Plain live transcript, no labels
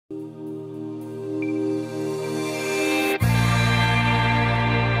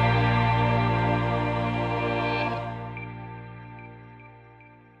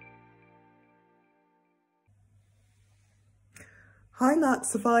Hi Narc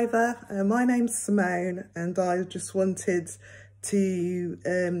Survivor, my name's Simone and I just wanted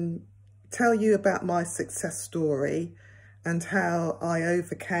to tell you about my success story and how I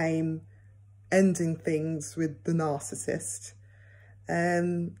overcame ending things with the narcissist.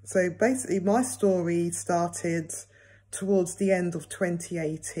 So basically my story started towards the end of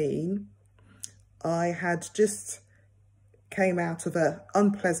 2018. I had just came out of an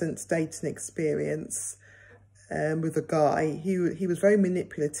unpleasant dating experience with a guy. He was very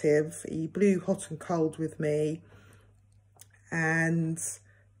manipulative. He blew hot and cold with me, and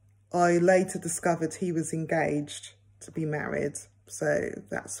I later discovered he was engaged to be married. So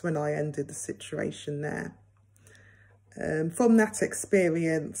that's when I ended the situation there. From that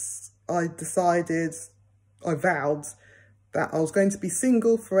experience, I vowed that I was going to be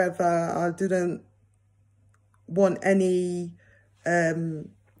single forever. I didn't want any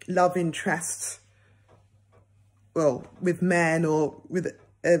love interest, well, with men, or with,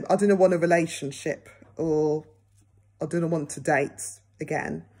 I didn't want a relationship, or I didn't want to date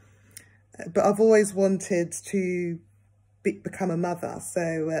again. But I've always wanted to become a mother.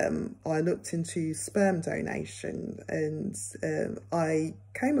 So I looked into sperm donation, and I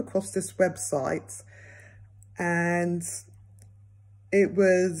came across this website, and it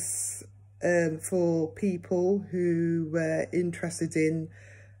was for people who were interested in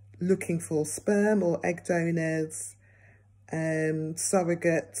looking for sperm or egg donors,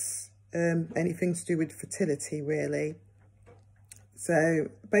 surrogates, anything to do with fertility really.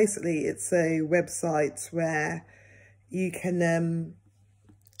 So basically it's a website where you can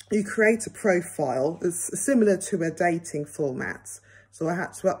you create a profile. It's similar to a dating format. So I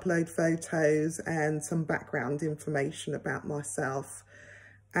had to upload photos and some background information about myself.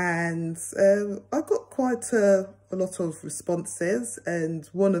 And I got quite a lot of responses, and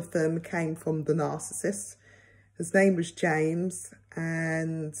one of them came from the narcissist. His name was James,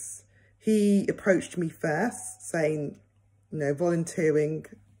 and he approached me first saying, you know, volunteering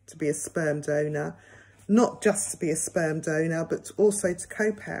to be a sperm donor, not just to be a sperm donor, but also to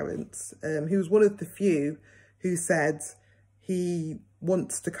co-parent. He was one of the few who said he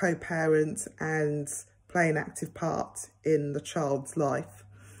wants to co-parent and play an active part in the child's life.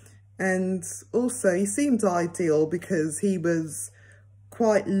 And also he seemed ideal because he was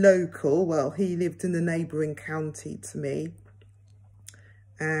quite local. Well, he lived in the neighbouring county to me,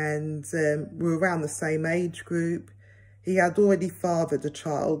 and we're around the same age group. He had already fathered a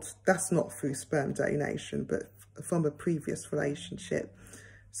child. That's not through sperm donation, but from a previous relationship.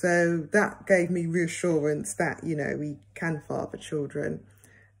 So that gave me reassurance that, you know, we can father children.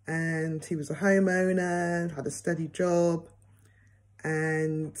 And he was a homeowner, had a steady job,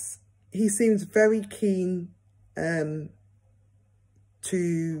 and he seems very keen to,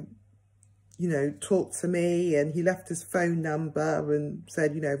 you know, talk to me, and he left his phone number and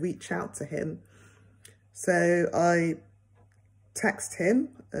said, you know, reach out to him. So I texted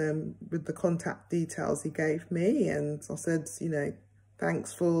him with the contact details he gave me, and I said, you know,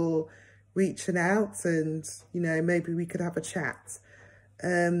 thanks for reaching out, and, you know, maybe we could have a chat.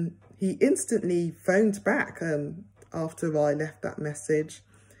 He instantly phoned back after I left that message.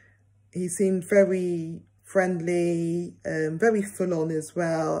 He seemed very friendly, very full on as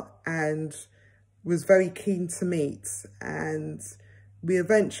well, and was very keen to meet. And we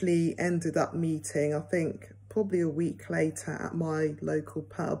eventually ended up meeting, I think, probably a week later at my local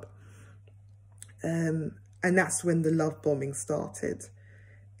pub. And that's when the love bombing started.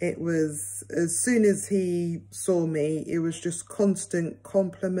 It was, as soon as he saw me, it was just constant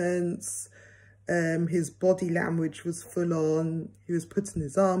compliments. His body language was full on. He was putting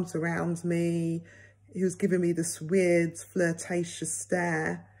his arms around me. He was giving me this weird flirtatious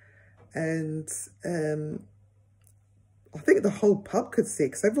stare. And I think the whole pub could see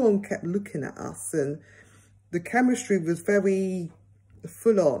it, because everyone kept looking at us, and the chemistry was very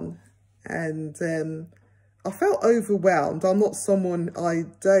full on. And I felt overwhelmed. I'm not someone, I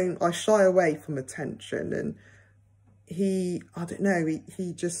shy away from attention. And I don't know,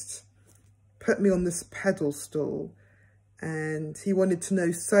 he just put me on this pedestal, and he wanted to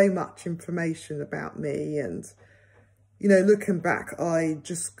know so much information about me. And, you know, looking back, I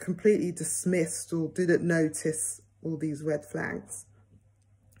just completely dismissed or didn't notice all these red flags.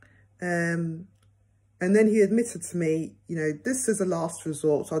 And then he admitted to me, you know, this is a last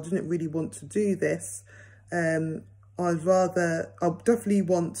resort. I didn't really want to do this. I definitely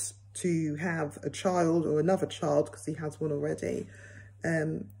want to have a child or another child, because he has one already.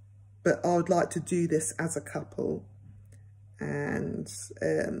 But I would like to do this as a couple. And,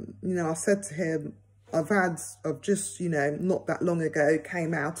 you know, I said to him, I've just, you know, not that long ago,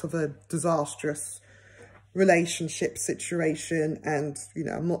 came out of a disastrous relationship situation, and, you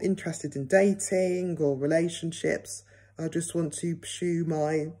know, I'm not interested in dating or relationships. I just want to pursue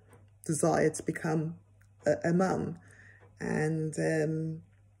my desire to become a mum. And,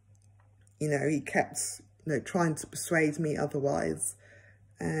 you know, he kept, you know, trying to persuade me otherwise.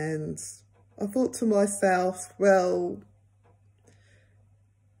 And I thought to myself, well,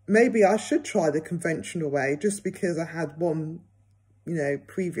 maybe I should try the conventional way. Just because I had one, you know,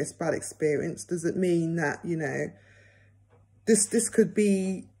 previous bad experience doesn't mean that, you know, this could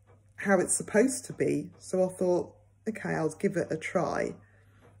be how it's supposed to be. So I thought, okay, I'll give it a try.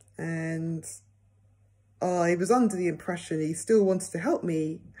 And I was under the impression he still wanted to help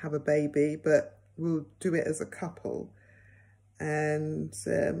me have a baby, but we'll do it as a couple. And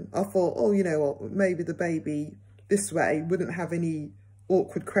I thought, oh, you know what, maybe the baby this way wouldn't have any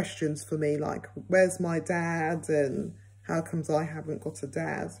awkward questions for me, like, where's my dad, and how comes I haven't got a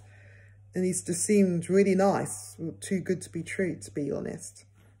dad? And he's just seemed really nice, too good to be true, to be honest.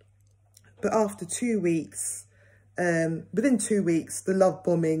 But after 2 weeks, within 2 weeks, the love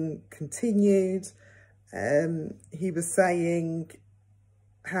bombing continued. He was saying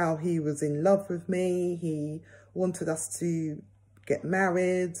how he was in love with me. He wanted us to get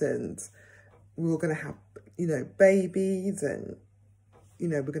married, and we were going to have, you know, babies, and, you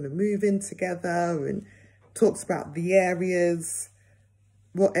know, we're going to move in together, and talks about the areas,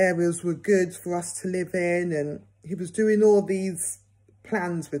 what areas were good for us to live in. And he was doing all these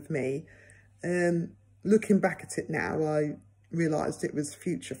plans with me. Looking back at it now, I realised it was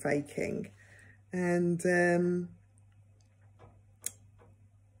future faking. And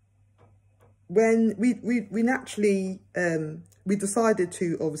when we naturally, we decided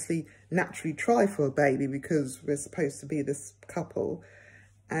to obviously naturally try for a baby, because we're supposed to be this couple.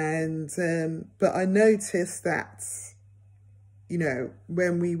 And but I noticed that, you know,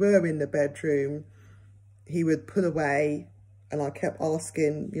 when we were in the bedroom, he would pull away, and I kept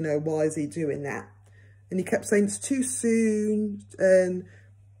asking, you know, why is he doing that? And he kept saying, it's too soon, and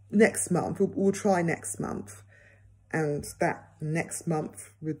next month, we'll try next month. And that next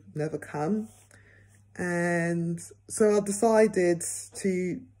month would never come. And so I decided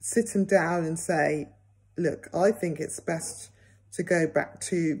to sit him down and say, look, I think it's best to go back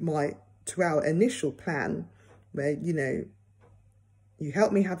to our initial plan, where, you know, you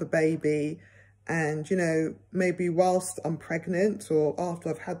help me have a baby, and, you know, maybe whilst I'm pregnant or after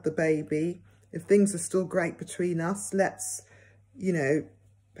I've had the baby, if things are still great between us, let's, you know,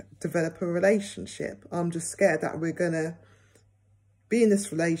 develop a relationship. I'm just scared that we're going to be in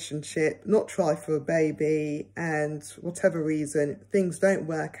this relationship, not try for a baby, and whatever reason, things don't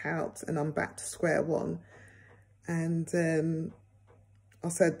work out and I'm back to square one. And I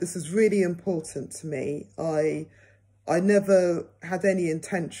said, this is really important to me. I never had any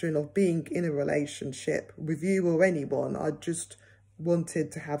intention of being in a relationship with you or anyone. I just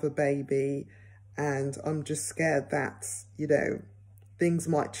wanted to have a baby, and I'm just scared that, you know, things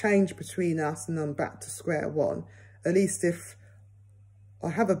might change between us and I'm back to square one. At least if I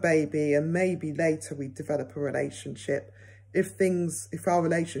have a baby and maybe later we develop a relationship, if our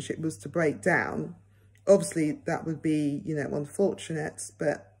relationship was to break down, obviously that would be, you know, unfortunate,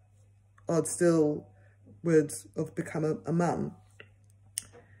 but I'd still would have become a mum.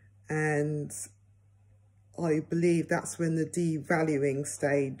 And I believe that's when the devaluing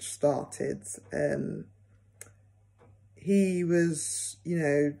stage started. He was, you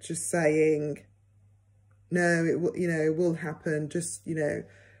know, just saying, no, it will happen. Just, you know,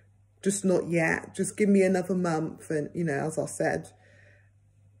 just not yet. Just give me another month. And, you know, as I said,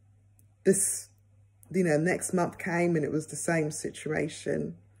 this, you know, next month came and it was the same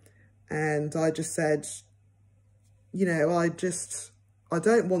situation. And I just said, you know, I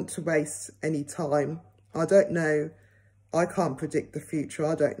don't want to waste any time. I don't know. I can't predict the future.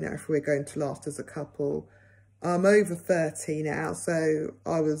 I don't know if we're going to last as a couple. I'm over 30 now, so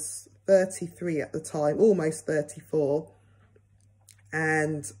I was 33 at the time, almost 34.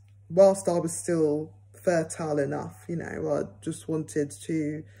 And whilst I was still fertile enough, you know, I just wanted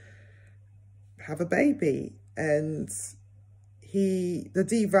to have a baby. And the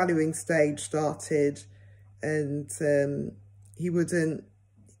devaluing stage started, and the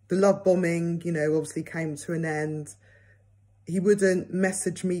love bombing, you know, obviously came to an end. He wouldn't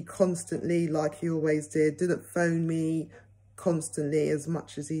message me constantly like he always did, didn't phone me constantly as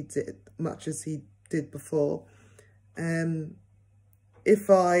much as he did before. If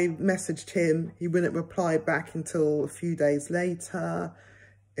I messaged him, he wouldn't reply back until a few days later.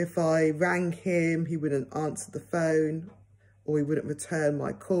 If I rang him, he wouldn't answer the phone, or he wouldn't return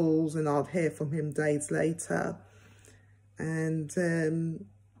my calls, and I'd hear from him days later. And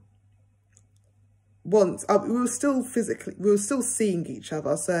once, we were still seeing each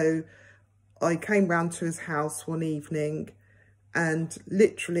other. So I came round to his house one evening, and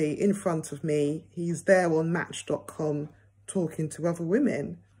literally in front of me, he's there on Match.com talking to other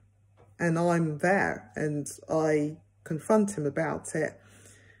women. And I'm there, and I confront him about it.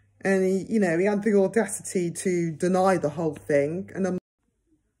 And he, you know, he had the audacity to deny the whole thing. And I'm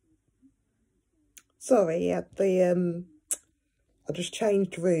sorry, at the I just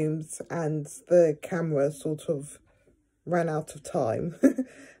changed rooms and the camera sort of ran out of time.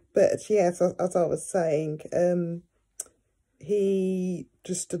 But yes, as I was saying, he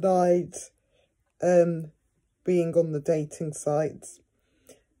just denied being on the dating sites.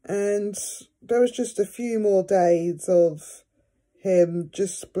 And there was just a few more days of him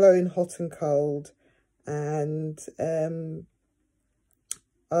just blowing hot and cold. And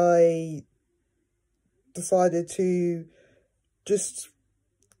I decided to just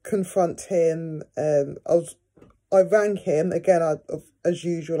confront him. I rang him again, as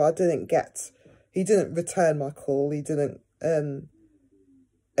usual. He didn't return my call. He didn't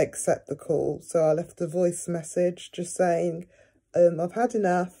accept the call. So I left a voice message just saying, I've had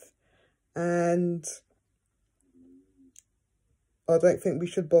enough, and I don't think we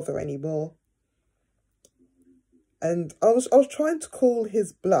should bother anymore. And I was trying to call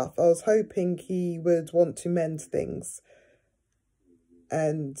his bluff. I was hoping he would want to mend things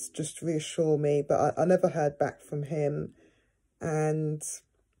and just reassure me, but I never heard back from him. And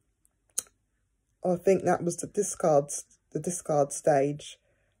I think that was the discard stage.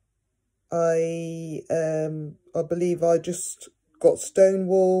 I believe I just got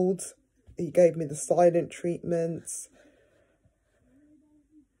stonewalled. He gave me the silent treatments.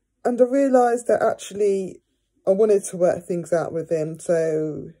 And I realised that actually I wanted to work things out with him.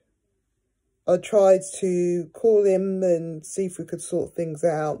 So I tried to call him and see if we could sort things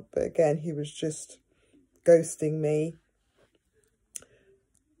out. But again, he was just ghosting me.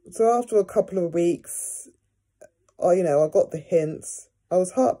 So after a couple of weeks, I got the hints. I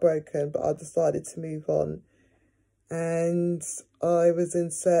was heartbroken, but I decided to move on. And I was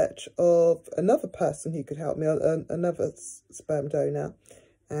in search of another person who could help me, another sperm donor.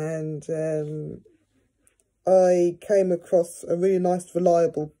 And I came across a really nice,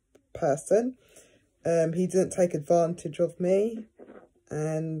 reliable person. He didn't take advantage of me.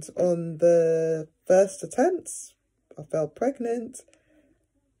 And on the first attempts, I fell pregnant.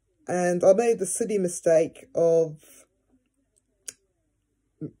 And I made the silly mistake of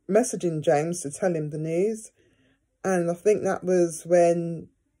messaging James to tell him the news. And I think that was when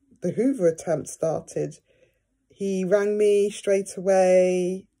the Hoover attempt started. He rang me straight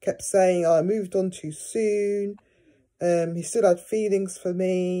away, kept saying I moved on too soon. He still had feelings for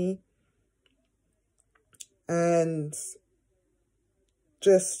me. And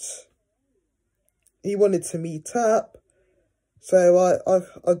just, he wanted to meet up. So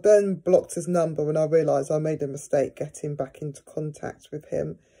I then blocked his number when I realised I made a mistake getting back into contact with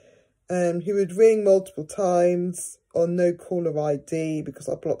him. He would ring multiple times on no caller ID because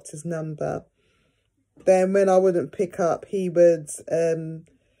I blocked his number. Then when I wouldn't pick up, he would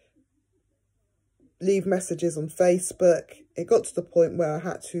leave messages on Facebook. It got to the point where I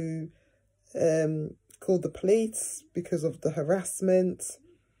had to call the police because of the harassment.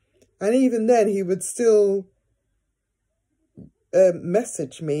 And even then, he would still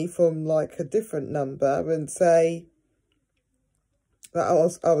message me from like a different number and say that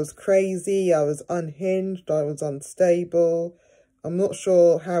I was crazy, I was unhinged, I was unstable. I'm not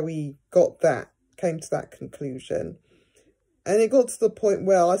sure how he came to that conclusion. And it got to the point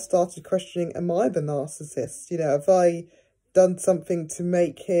where I started questioning, am I the narcissist? Have I done something to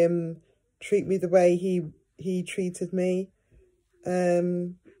make him treat me the way he treated me?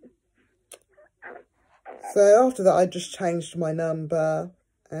 So after that, I just changed my number,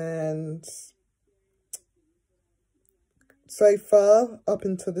 and so far, up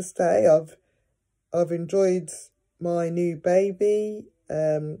until this day, I've enjoyed my new baby,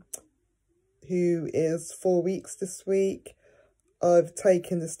 who is 4 weeks this week. I've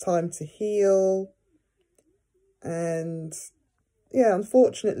taken this time to heal, and yeah,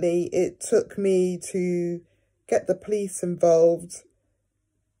 unfortunately, it took me to get the police involved,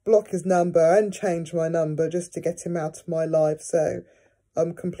 block his number and change my number just to get him out of my life. So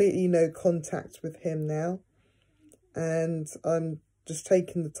I'm completely no contact with him now. And I'm just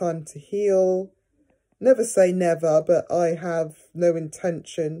taking the time to heal. Never say never, but I have no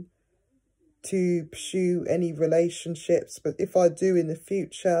intention to pursue any relationships. But if I do in the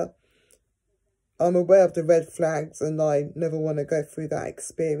future, I'm aware of the red flags and I never want to go through that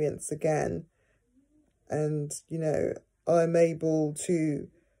experience again. And, I'm able to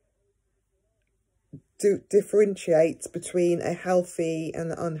differentiate between a healthy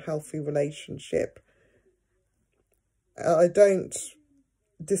and an unhealthy relationship. I don't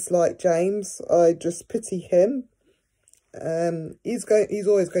dislike James. I just pity him. He's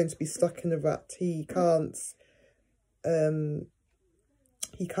always going to be stuck in a rut. He can't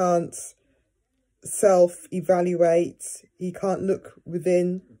self-evaluate. He can't look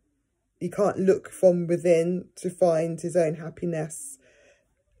within. He can't look from within to find his own happiness.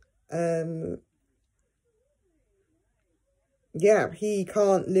 Yeah, he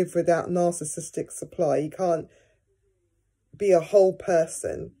can't live without narcissistic supply. He can't be a whole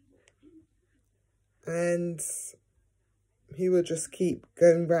person. And he will just keep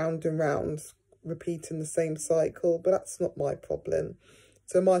going round and round, repeating the same cycle. But that's not my problem.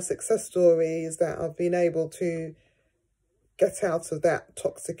 So my success story is that I've been able to get out of that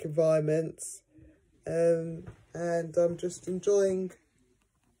toxic environment. And I'm just enjoying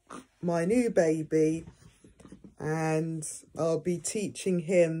my new baby. And I'll be teaching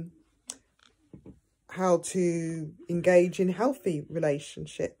him how to engage in healthy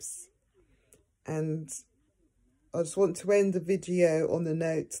relationships. And I just want to end the video on the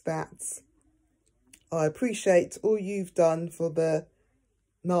note that I appreciate all you've done for the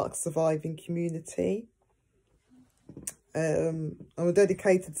Narc surviving community. I'm a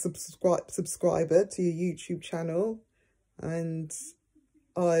dedicated subscriber to your YouTube channel, and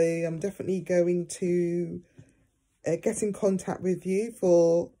I am definitely going to get in contact with you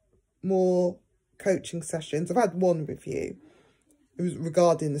for more coaching sessions. I've had one with you. It was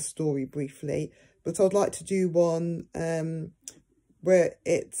regarding the story briefly, but I'd like to do one where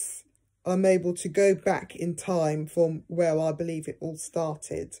I'm able to go back in time from where I believe it all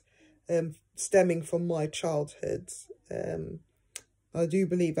started, stemming from my childhood. I do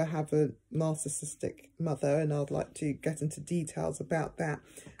believe I have a narcissistic mother, and I'd like to get into details about that.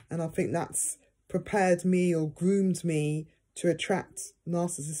 And I think that's prepared me or groomed me to attract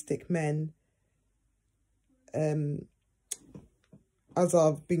narcissistic men as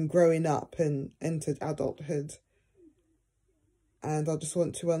I've been growing up and entered adulthood. And I just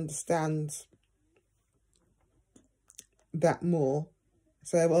want to understand that more.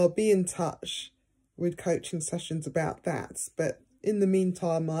 So I'll be in touch with coaching sessions about that. But in the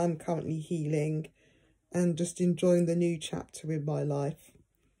meantime, I'm currently healing and just enjoying the new chapter in my life.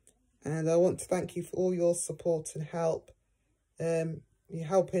 And I want to thank you for all your support and help. You're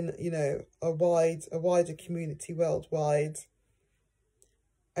helping, you know, a wider community worldwide.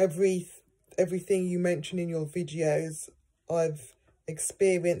 Everything you mention in your videos, I've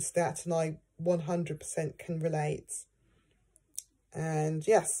experienced that, and I 100% can relate. And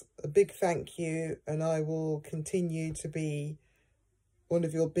yes, a big thank you, and I will continue to be one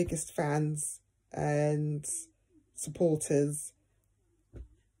of your biggest fans and supporters.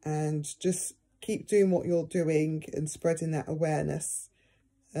 And just keep doing what you're doing and spreading that awareness.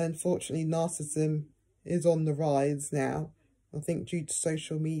 Unfortunately, narcissism is on the rise now, I think due to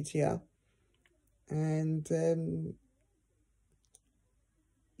social media. And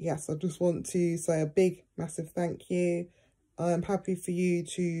yes, I just want to say a big, massive thank you. I'm happy for you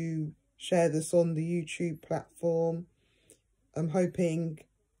to share this on the YouTube platform. I'm hoping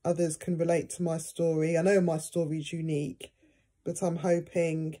others can relate to my story. I know my story is unique, but I'm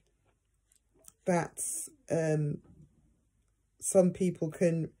hoping that some people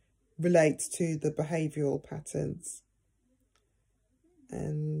can relate to the behavioural patterns.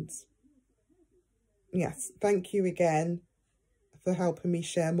 And yes, thank you again for helping me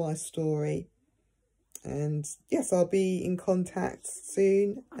share my story. And yes, I'll be in contact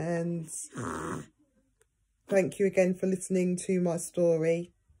soon. And thank you again for listening to my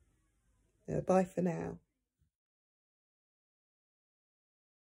story. Bye for now.